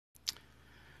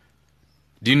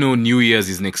Do you know New Year's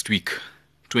is next week?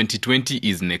 2020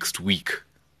 is next week.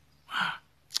 Let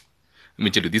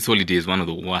me tell you, this holiday is one of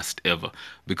the worst ever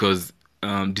because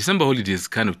December holidays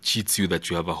kind of cheats you that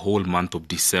you have a whole month of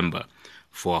December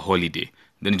for a holiday.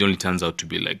 Then it only turns out to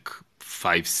be like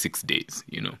 5, 6 days,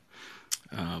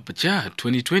 But yeah,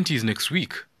 2020 is next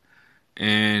week.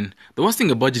 And the worst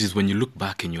thing about it is when you look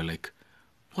back and you're like,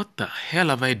 what the hell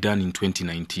have I done in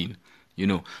 2019?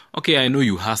 Okay, I know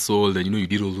you hustled and you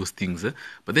did all those things,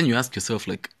 but then you ask yourself,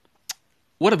 like,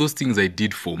 what are those things I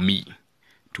did for me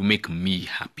to make me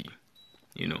happy?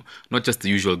 Not just the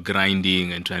usual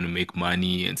grinding and trying to make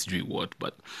money and see what,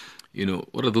 but,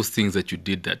 what are those things that you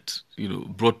did that,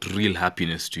 brought real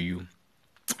happiness to you?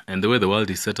 And the way the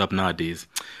world is set up nowadays,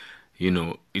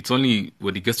 it's only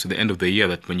when it gets to the end of the year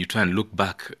that when you try and look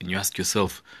back and you ask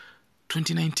yourself,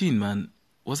 2019, man,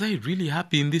 was I really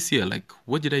happy in this year? Like,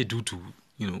 what did I do to,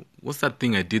 what's that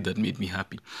thing I did that made me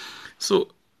happy? So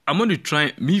I'm going to try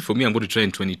in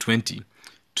 2020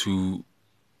 to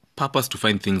purpose to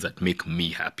find things that make me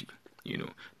happy,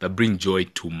 that bring joy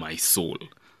to my soul,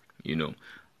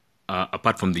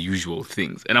 apart from the usual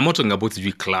things. And I'm not talking about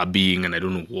clubbing and I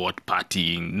don't know what,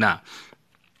 partying. Nah,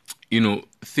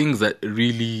 things that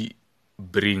really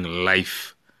bring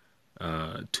life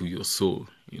to your soul,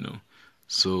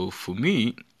 So for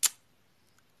me,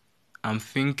 I'm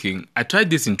thinking, I tried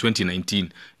this in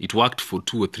 2019. It worked for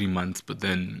 2 or 3 months, but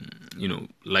then,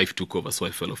 life took over, so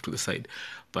I fell off to the side.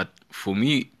 But for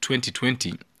me,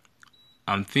 2020,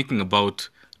 I'm thinking about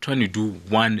trying to do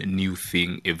one new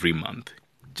thing every month.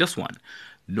 Just one.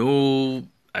 No,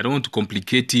 I don't want to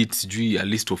complicate it, do a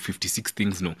list of 56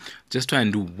 things, no. Just try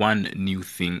and do one new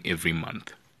thing every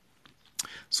month.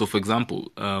 So, for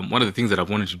example, one of the things that I've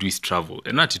wanted to do is travel.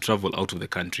 And not to travel out of the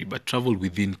country, but travel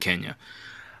within Kenya.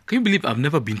 Can you believe I've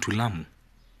never been to Lamu?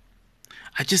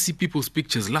 I just see people's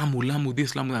pictures, Lamu,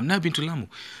 this, Lamu. I've never been to Lamu.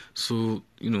 So,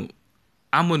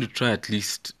 I'm going to try at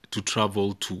least to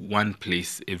travel to one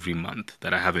place every month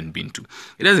that I haven't been to.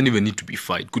 It doesn't even need to be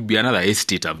far. It could be another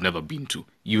estate I've never been to,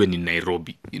 even in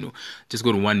Nairobi, Just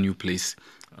go to one new place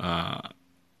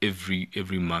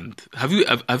every month. Have you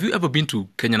ever been to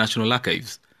Kenya National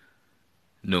Archives?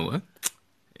 No, huh?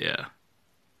 Yeah.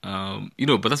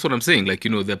 But that's what I'm saying. Like,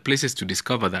 there are places to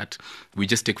discover that we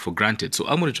just take for granted. So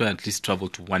I'm going to try at least travel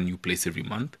to one new place every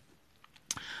month.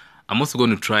 I'm also going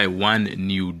to try one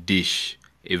new dish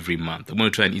every month. I'm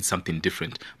going to try and eat something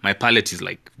different. My palate is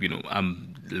like,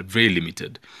 I'm very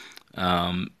limited.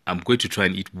 I'm going to try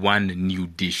and eat one new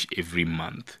dish every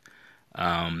month.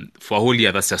 For a whole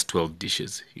year, that's just 12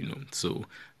 dishes, So I'm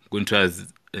going to try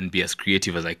and be as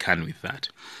creative as I can with that.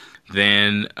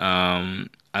 Then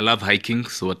I love hiking,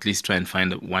 so at least try and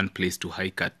find one place to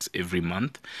hike at every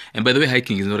month. And by the way,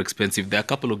 hiking is not expensive. There are a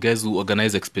couple of guys who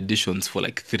organize expeditions for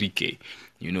like 3K,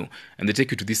 and they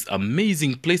take you to these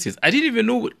amazing places. I didn't even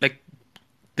know, like,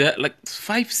 there are like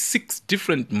 5, 6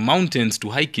 different mountains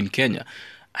to hike in Kenya.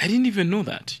 I didn't even know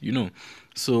that,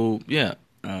 So, yeah,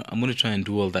 I'm going to try and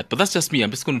do all that. But that's just me.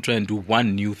 I'm just going to try and do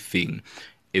one new thing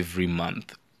every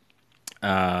month.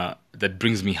 That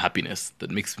brings me happiness, that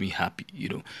makes me happy,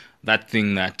 that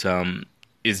thing that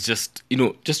is just,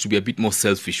 just to be a bit more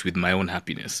selfish with my own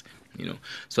happiness, So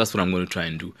that's what I'm going to try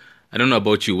and do. I don't know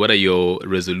about you. What are your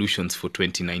resolutions for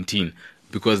 2019?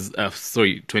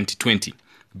 2020.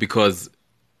 Because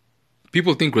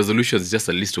people think resolutions is just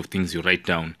a list of things you write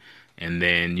down and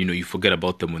then, you forget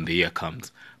about them when the year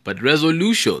comes. But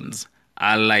resolutions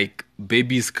are like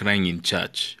babies crying in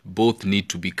church. Both need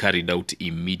to be carried out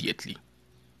immediately.